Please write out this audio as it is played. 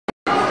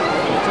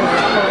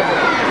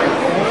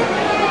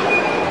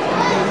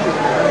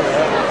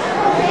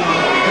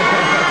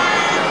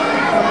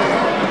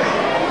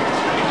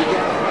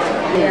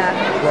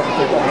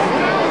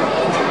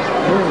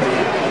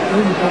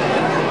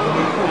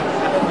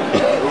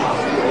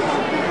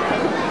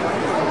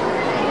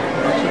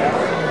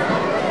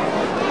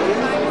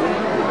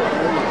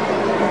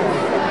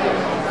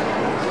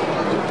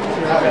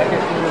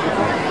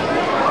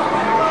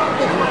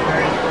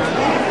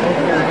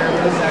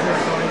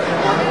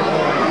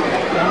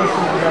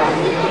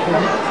That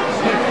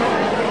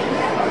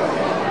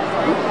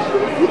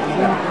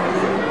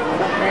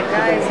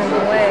guy's in the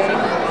way.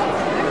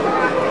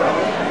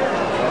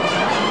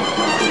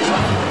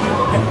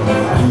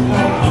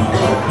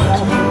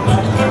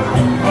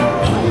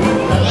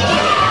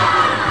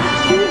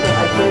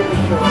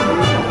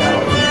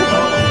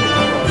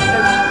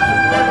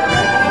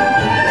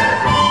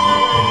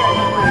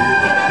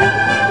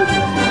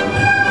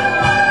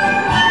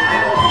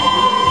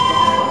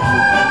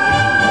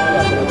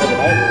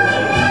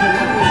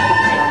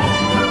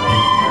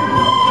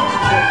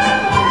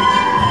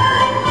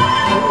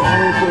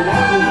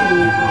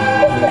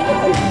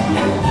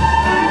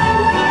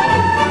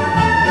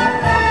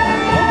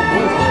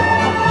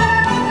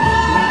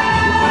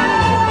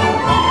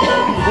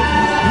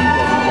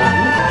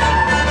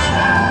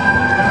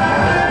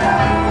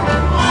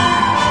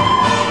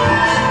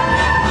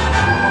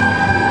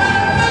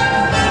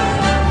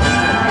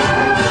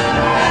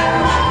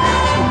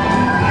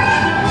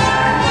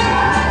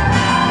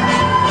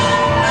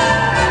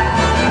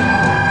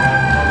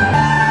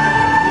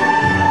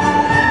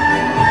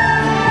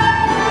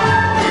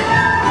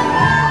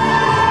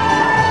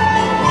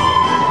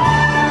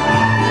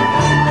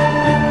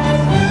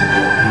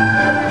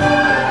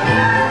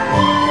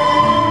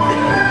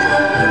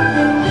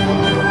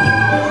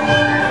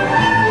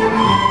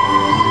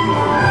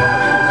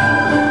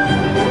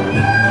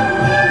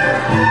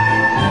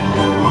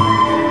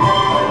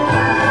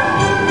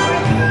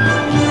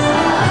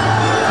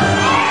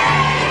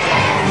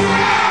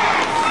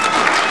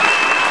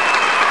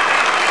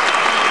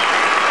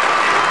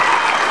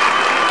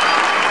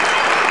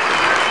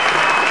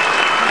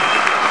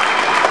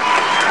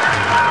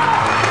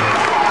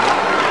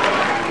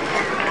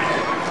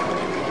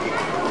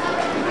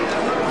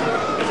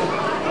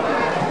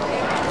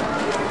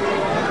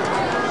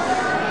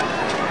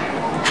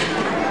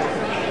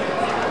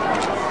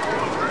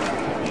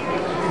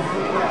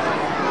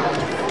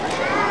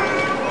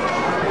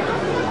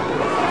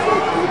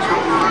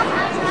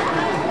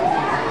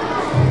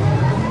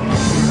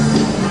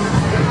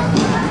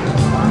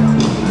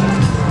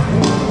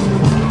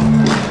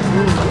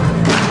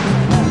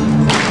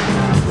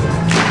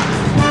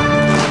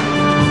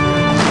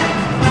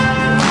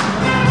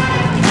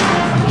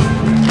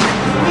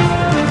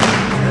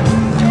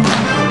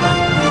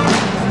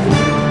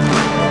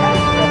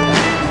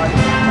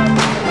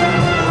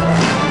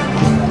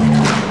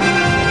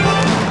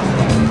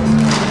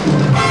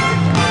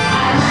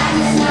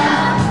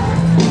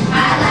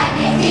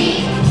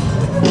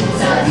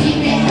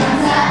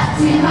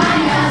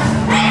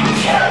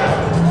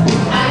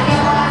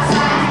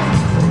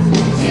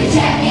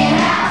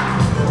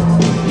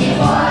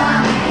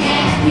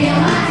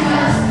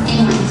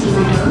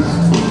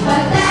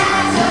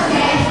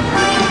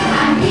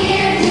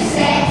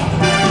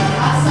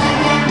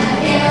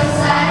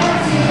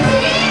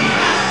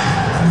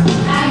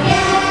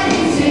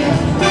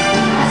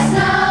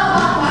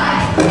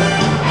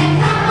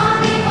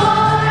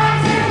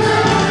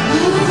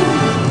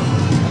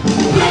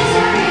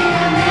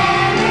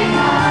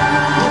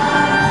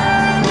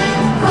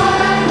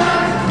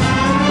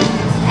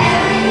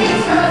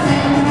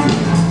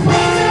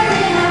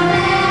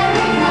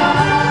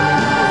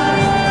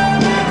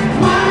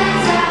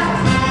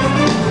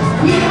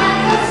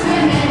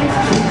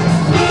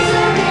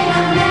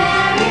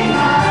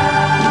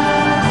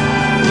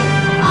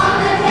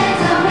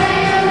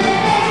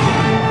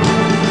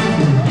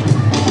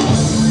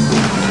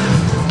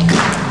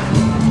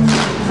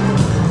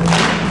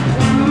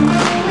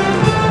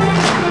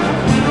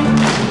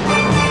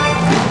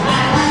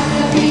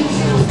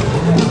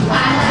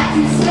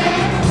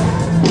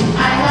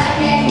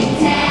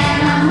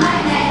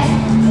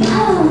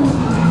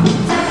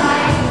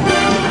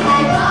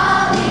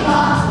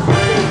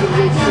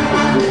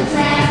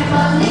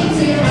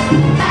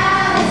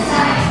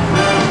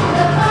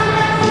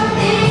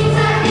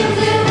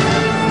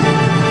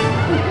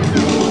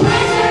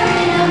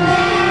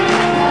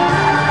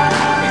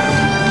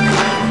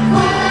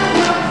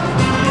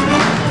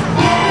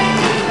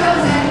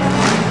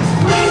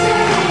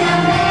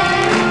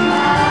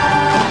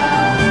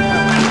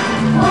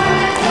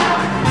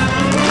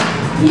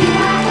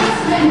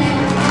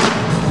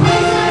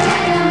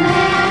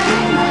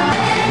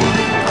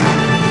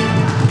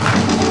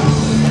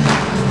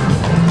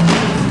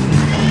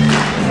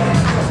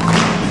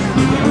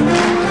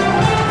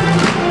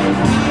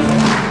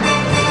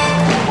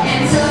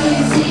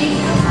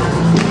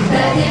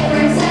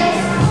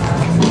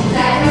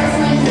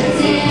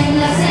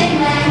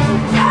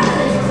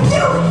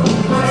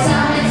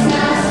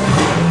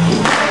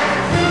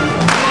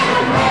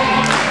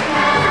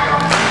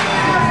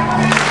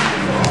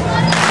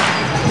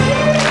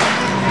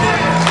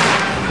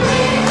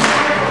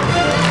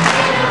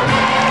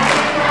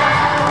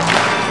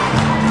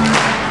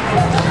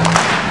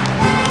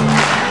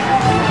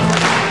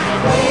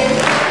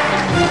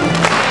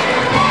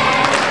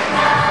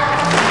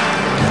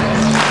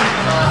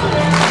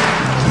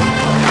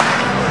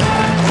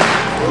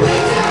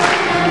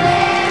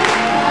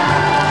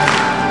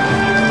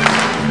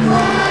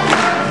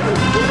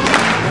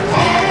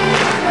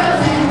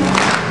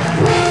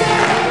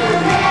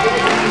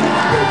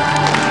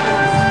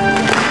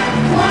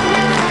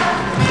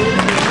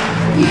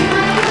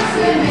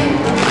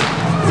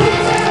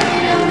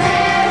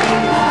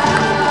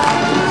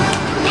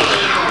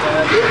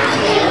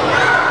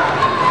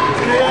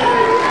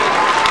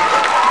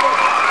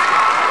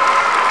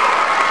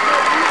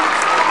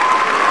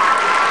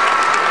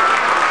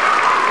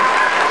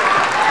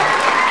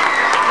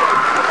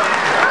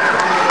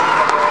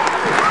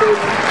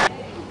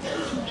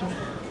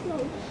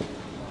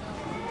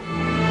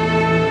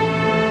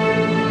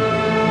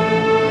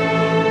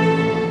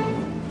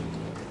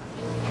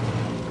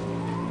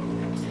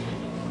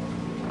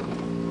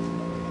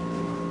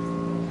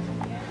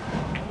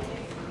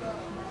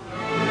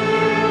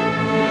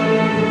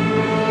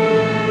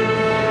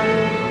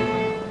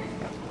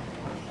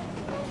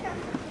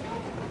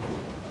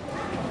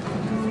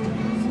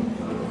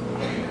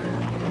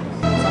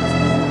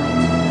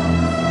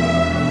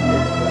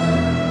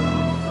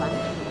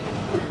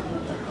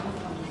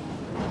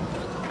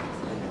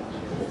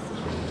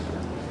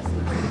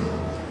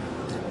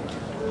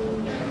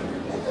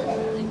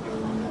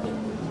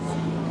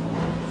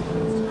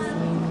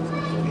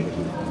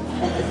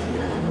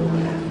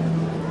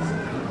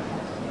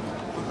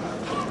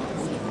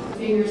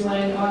 fingers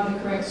land on the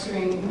correct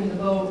string and the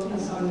bow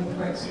is on the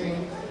correct string,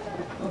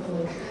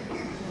 hopefully.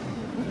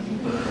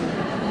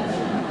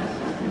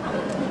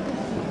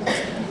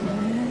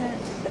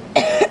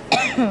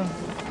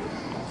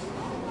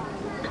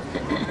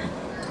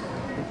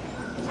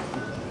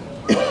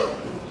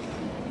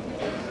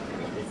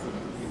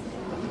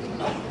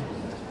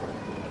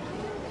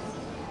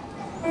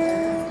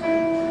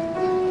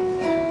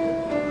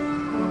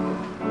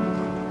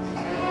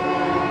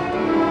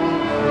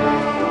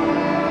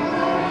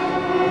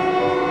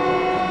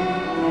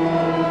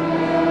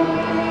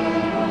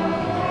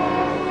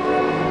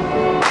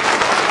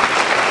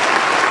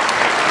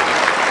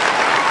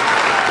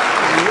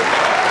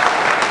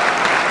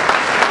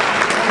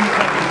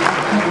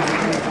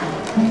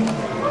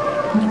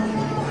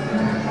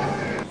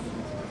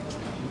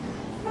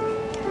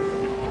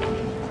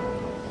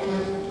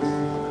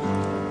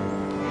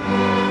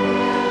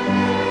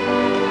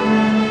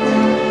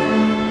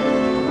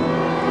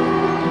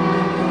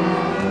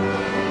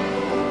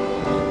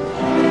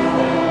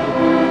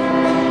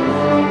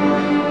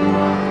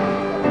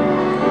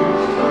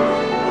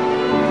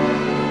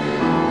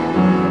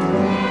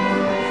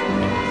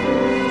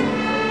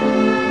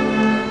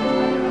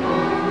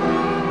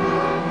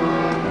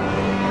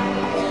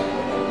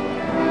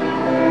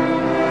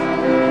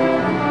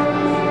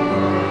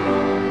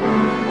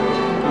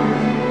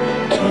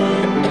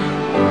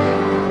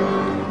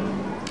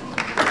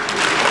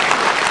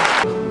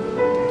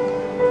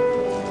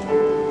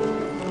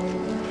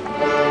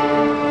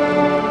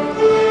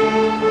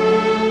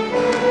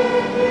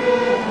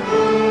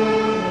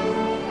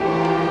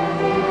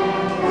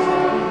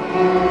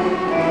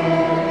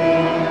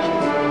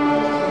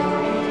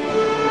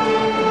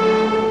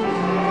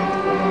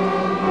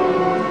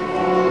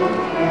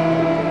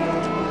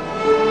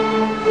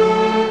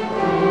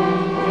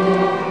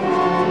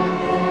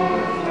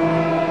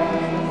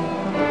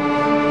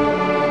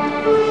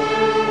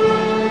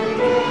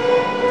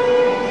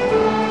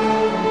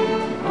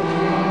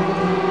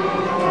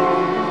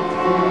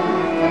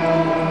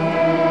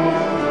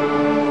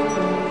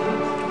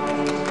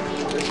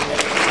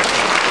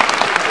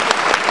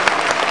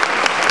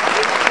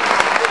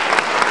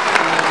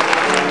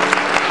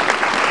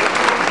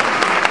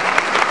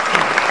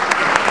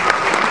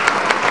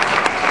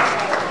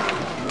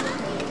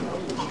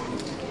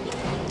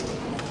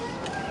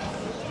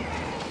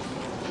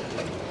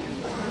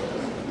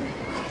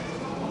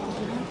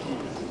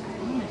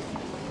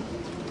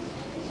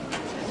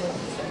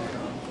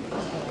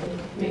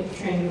 Make the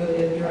train go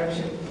the other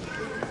direction.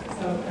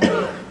 So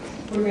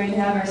we're going to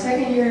have our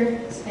second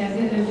year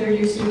and third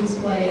year students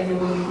play, and then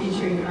we'll be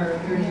featuring our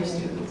third year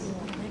students.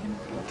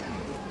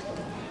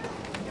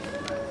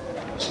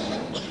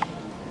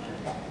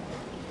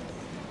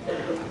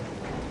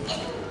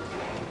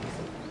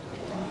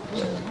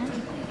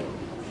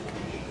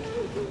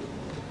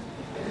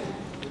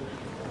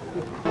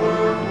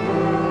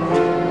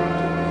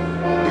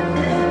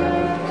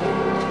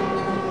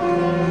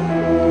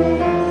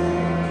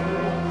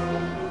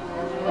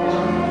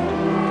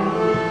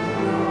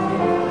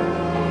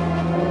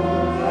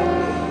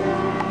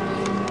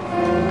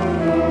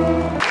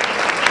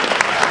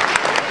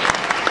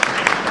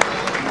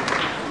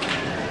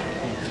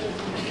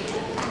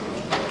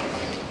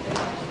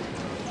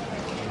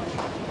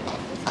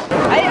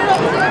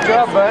 Good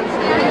job, bud.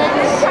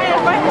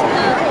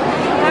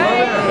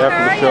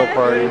 After the show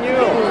party.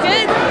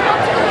 Good.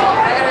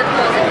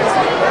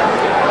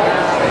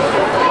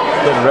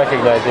 Didn't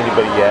recognize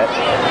anybody yet.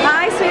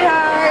 Hi,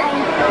 sweetheart.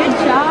 Good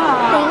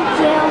job. Thank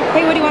you.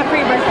 Hey, what do you want for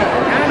your birthday?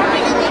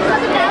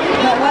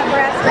 What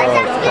breath? Oh,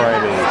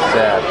 crying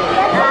sad.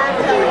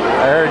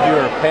 I heard you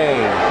were in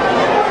pain.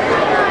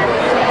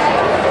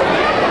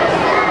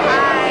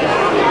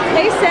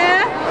 Hey,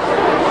 Seth.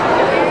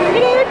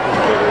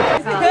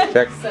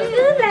 Check.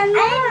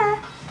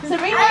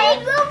 Sabrina, I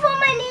go for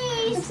my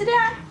knees. Sit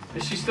down.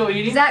 Is she still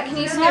eating? Zach, can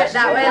you scoot it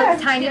that way a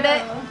tiny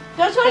bit?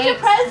 Don't you want your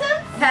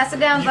presents? Pass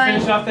it down, Did you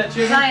finish Zion. off that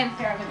chicken? Zion,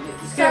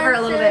 scoot over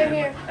a little bit. A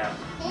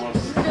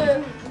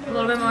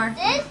little bit more.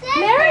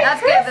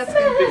 That's good, that's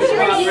good.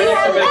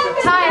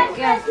 Time,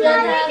 yeah.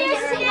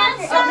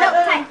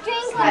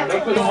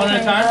 Don't put them one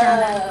at a time?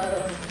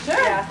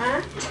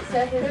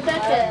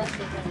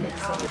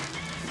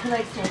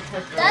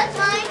 That's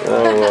mine.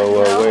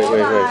 Oh, wait.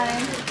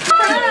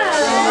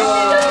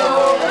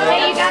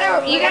 Hey,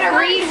 you gotta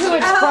read who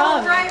it's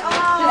from.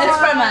 It's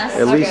from us.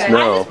 At least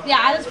know.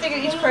 I just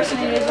figured each person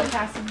is a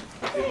passing.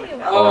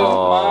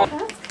 Oh.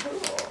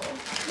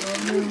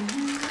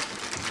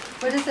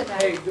 What is it?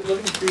 Hey, good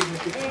looking food.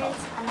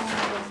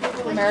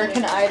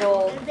 American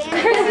Idol.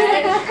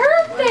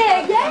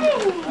 Perfect. Yay.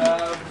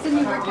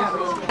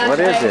 What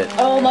is it?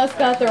 Almost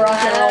got the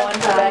rock and roll one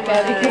for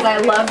Becca because I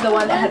love the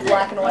one that had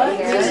black and white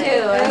hair. Me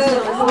too. I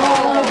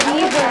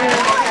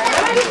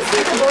didn't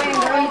see the boy and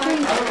girl.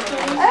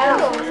 Oh.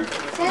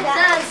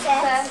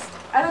 Nonsense.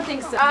 I don't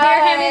think so.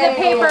 Here, hand me the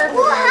paper.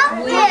 We'll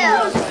help you.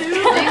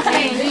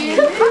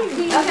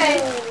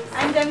 Okay,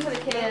 I'm done for the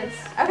kids.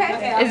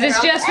 Okay. Is this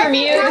just from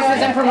you? This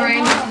isn't from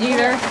Ryan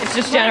either? It's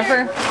just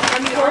Jennifer?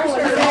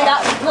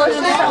 Those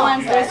are different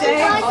ones. Thursday.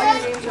 Oh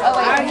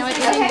wait, you know what?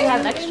 You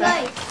have an extra.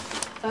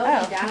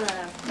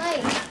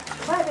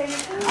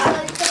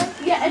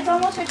 Yeah, it's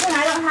almost your turn.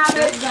 I don't have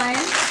it, Zion.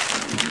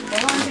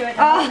 Hold on to it.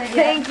 Oh,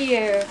 thank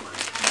you.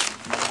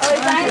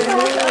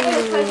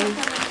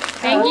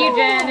 Thank you,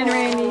 Jen and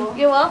Randy.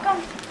 You're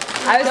welcome.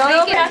 I was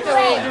thinking after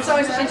It's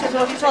always an interest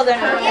what you told them.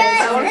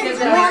 Yes. Wait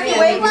till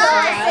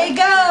I say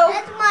go.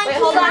 That's mine. Wait,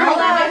 hold on, hold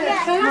on.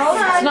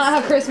 it's not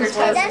how Christmas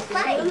was. That's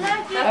mine.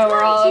 Oh,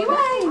 we're all over.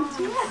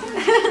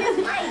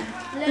 That's mine.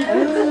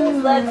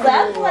 Led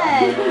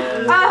Zeppelin.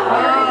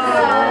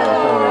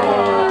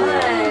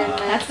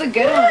 That's a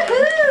good one.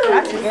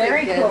 That's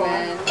very cool.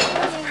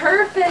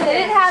 Perfect. They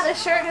didn't have the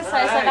shirt to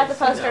size, so I got the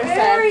poster instead.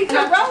 Very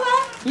good.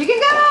 You can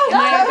go.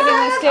 Am I opening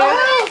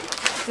this too?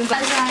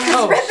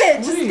 Oh, Rip it.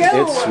 Just sweet.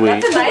 go. It's sweet.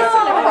 That's a nice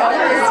one.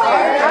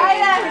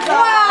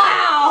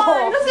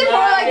 Wow. This is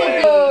more like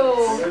a boo.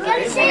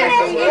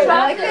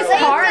 I like this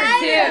card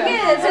too.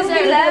 This is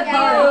a love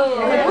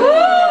card. Woo!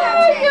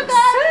 You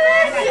got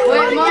it.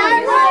 Wait,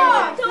 Mom.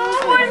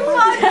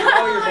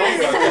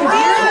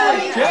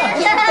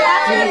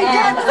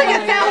 That's like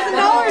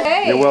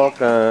 $1,000. You're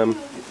welcome.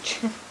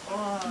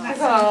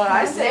 Oh,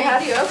 I say, how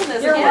do you open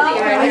this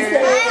candy right here?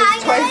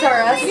 Toys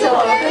R Us still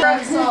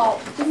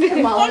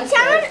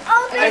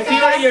I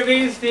feel like you're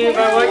being Steve.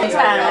 I want you to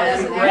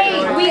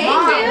Hey, we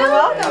can do. You're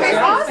welcome. It's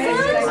awesome.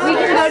 We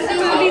can go to the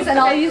movies and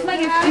I'll use my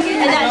gift ticket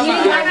and then you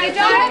can buy my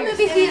job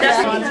movie theater.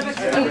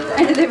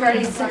 And they've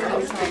already sent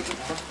those.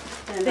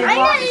 I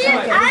know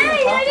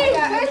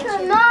this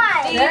or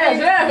not. Yeah,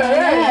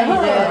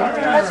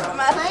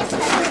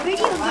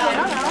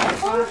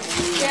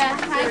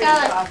 I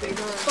got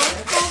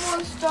it.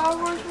 Star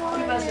Wars one.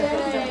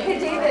 Hey,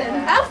 David.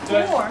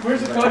 F4. Where's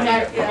the code for me to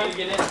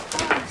get in?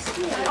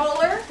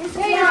 Controller?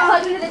 Yeah, you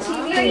plug into the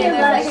TV and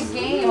there's like a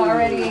game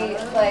already.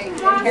 Like,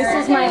 This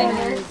is mine and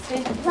yours.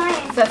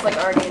 that's like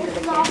already into the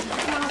game.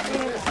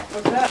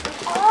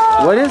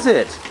 What is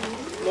it?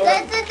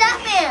 That's the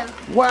Batman.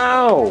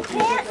 Wow.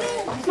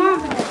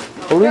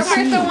 Let me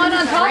see. The one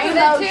on top of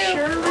that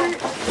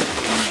too.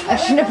 I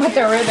shouldn't have put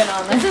the ribbon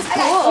on. This is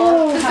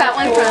cool. Who's that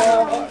one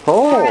from?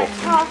 Oh.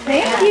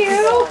 Thank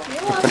you.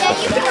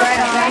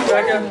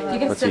 Rebecca, You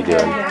can What's he sit doing?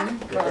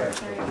 there.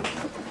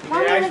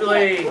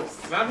 actually,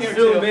 I'm here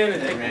zoom in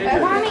and take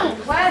pictures. Mommy,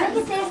 look at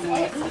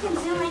this. You can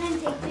zoom in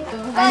and take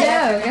pictures. I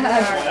know,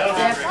 yeah.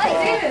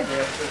 David,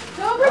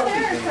 go over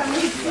there and come.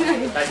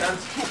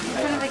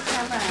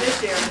 This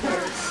year.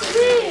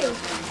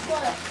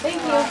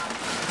 Thank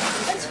you.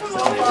 That's from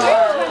over there.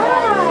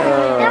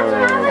 That's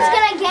what I was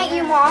gonna get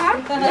you,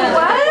 Mom.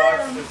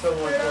 What? Dude,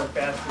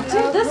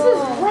 Dude, this is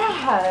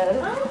rad.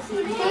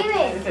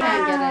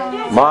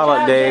 David. Model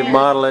it, Dave.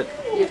 Model it.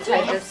 You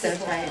tied this so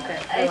tight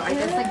that I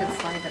just think it's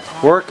funny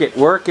that Work it.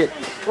 Work it.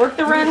 Work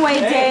the runway,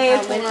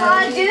 Dave. Come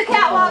on, do the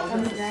catwalk.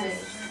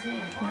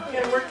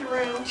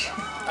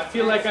 I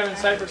feel like I'm in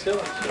Cypress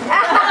Hill.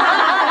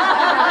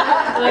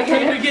 I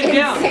can't even get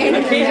down. I can't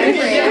even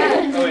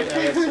get down. Oh wait, no,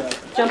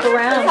 it's Jump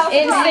around.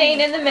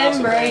 insane in the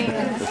membrane.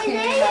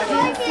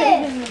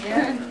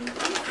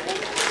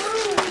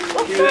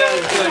 do that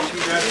until I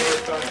shoot right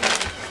for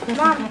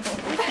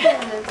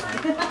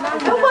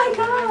Oh my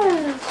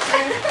gosh.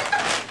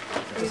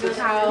 Did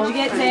you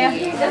get Sam?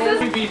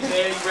 You beat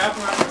Tay, you wrap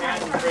around your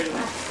hand and pray to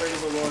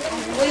the Lord.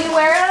 Will you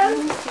wear them?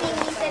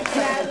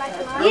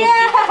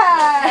 Yeah.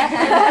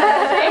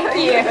 Thank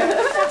you.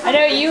 I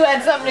know you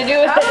had something to do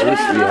with it. Who's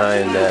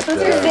behind that?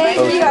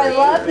 Thank you. I poster?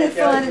 love this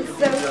one. It's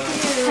so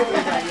cute.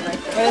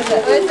 What is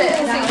it? What is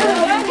it?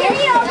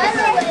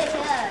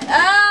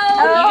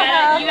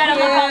 Oh, you gotta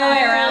look all the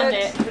way around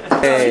it.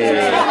 Hey.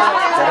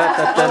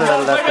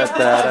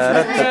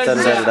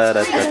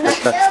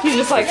 He's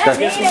just like, That's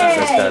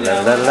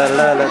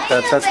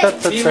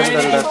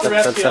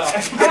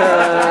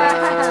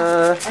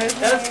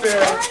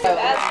fair.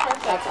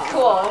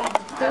 Cool.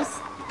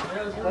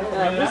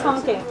 Who's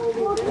honking?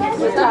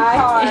 With the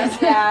car,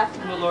 yeah.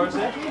 What Laura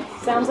said?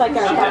 Sounds like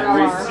our car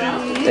alarm.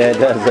 Yeah, it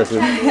does,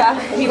 doesn't it?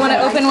 Yeah. You want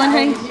to open one,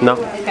 Hank? No.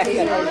 Okay,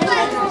 good.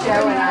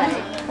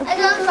 I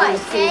don't like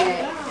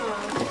it.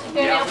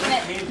 Here, open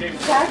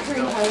it.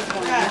 Zachary has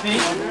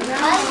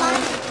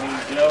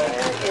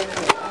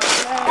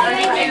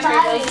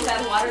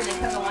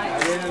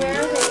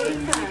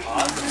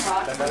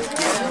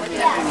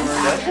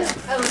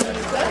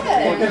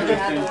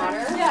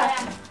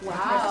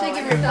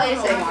Taking your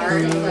place,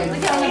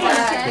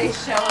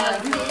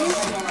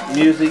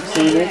 Music,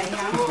 scenic.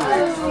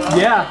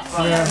 Yeah, we're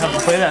gonna have to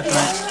play that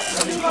tonight.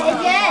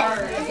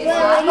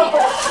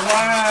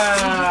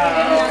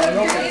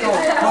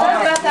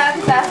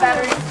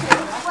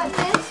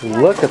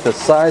 Look at the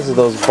size of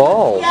those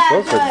balls.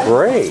 Those are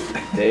great.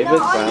 David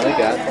finally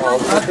got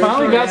balls. I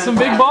finally got some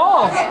big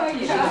balls.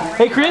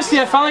 Hey, Christy,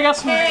 I finally got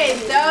some. Hey,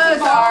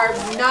 those are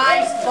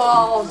nice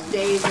balls,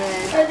 David.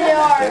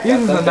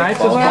 These are the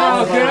nicest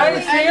balls. Can I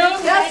see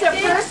them? That's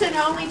the first and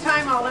only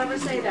time I'll ever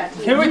say that to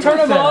you. Can we turn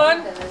them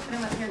on?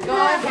 Go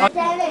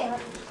ahead.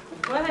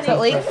 So it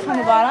leaks from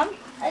the bottom?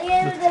 I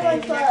gave them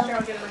a 12.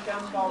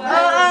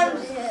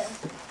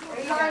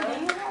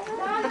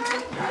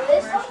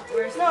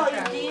 No,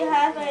 do you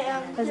have a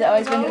Has it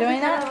always been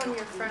doing that?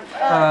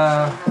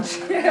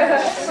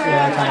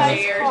 Yeah, kind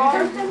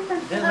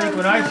of. Didn't leak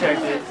when I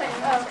checked it.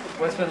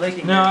 What's been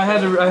leaking? No, I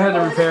had to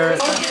repair it.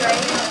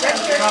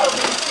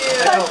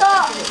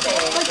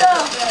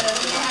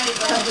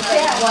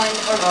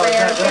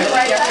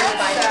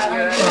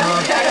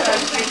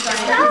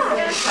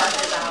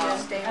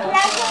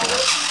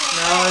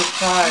 No, it's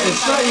tied.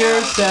 It's not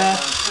yours,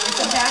 Seth.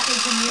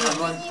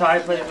 Everyone's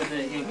tied, put it with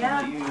the ink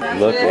that you.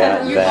 Look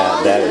at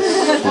that. That is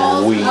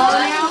sweet.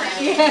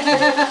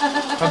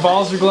 My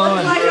balls are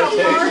glowing.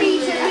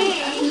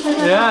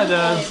 Yeah, it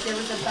does.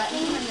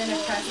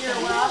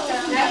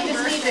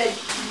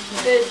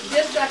 The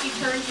disc jockey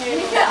turns here.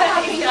 No,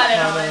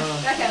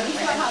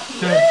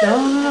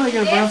 you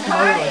gotta bounce the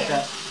body like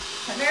that.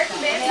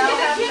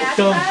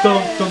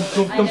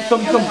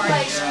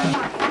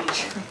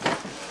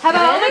 How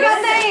about, oh my god,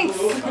 thanks!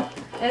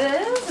 It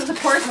is? It's a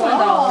porcelain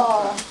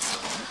doll.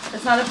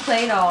 It's not a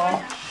play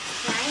doll.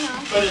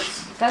 But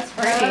it's. That's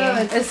pretty.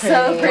 It's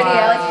so pretty. I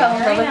like fell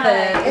in love with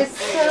it. It's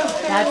so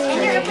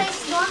pretty. That's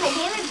pretty.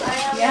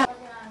 Yeah.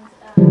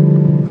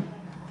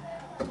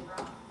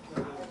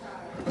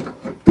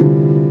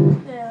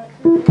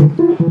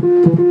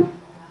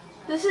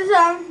 This is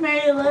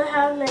Mary Lou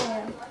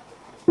Havland.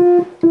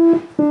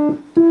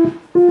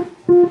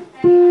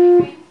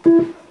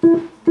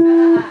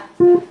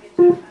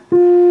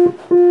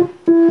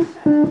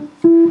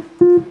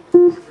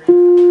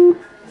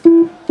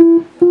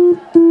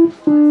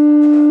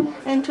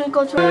 And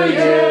Twinkle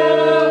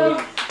Twinkle.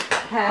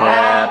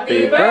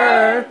 Happy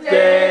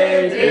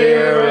birthday,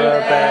 dear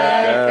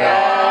Rebecca.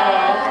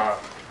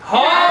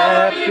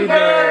 Happy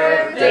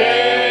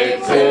birthday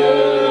to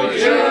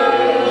you.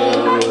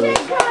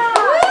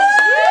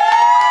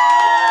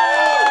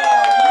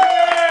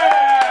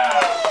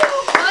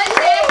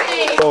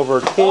 Over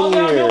 10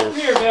 years.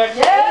 Here, Beck.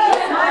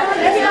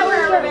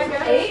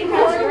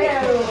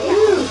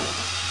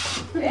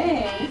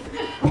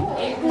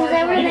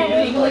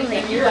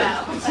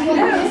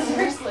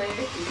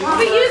 I'll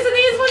be using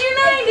these when you're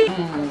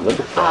 90. Look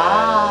at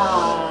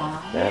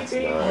that. That's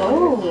nice.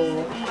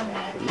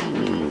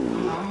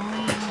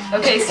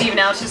 Okay, Steve,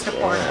 now it's just a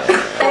porno.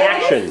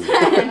 Action.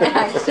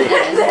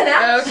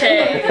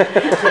 Okay.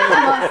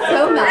 So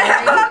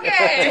mad.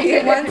 Okay. Do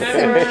you want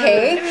some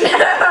cake?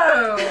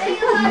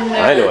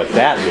 I know what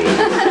that means.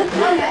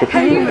 How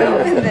do you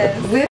open this?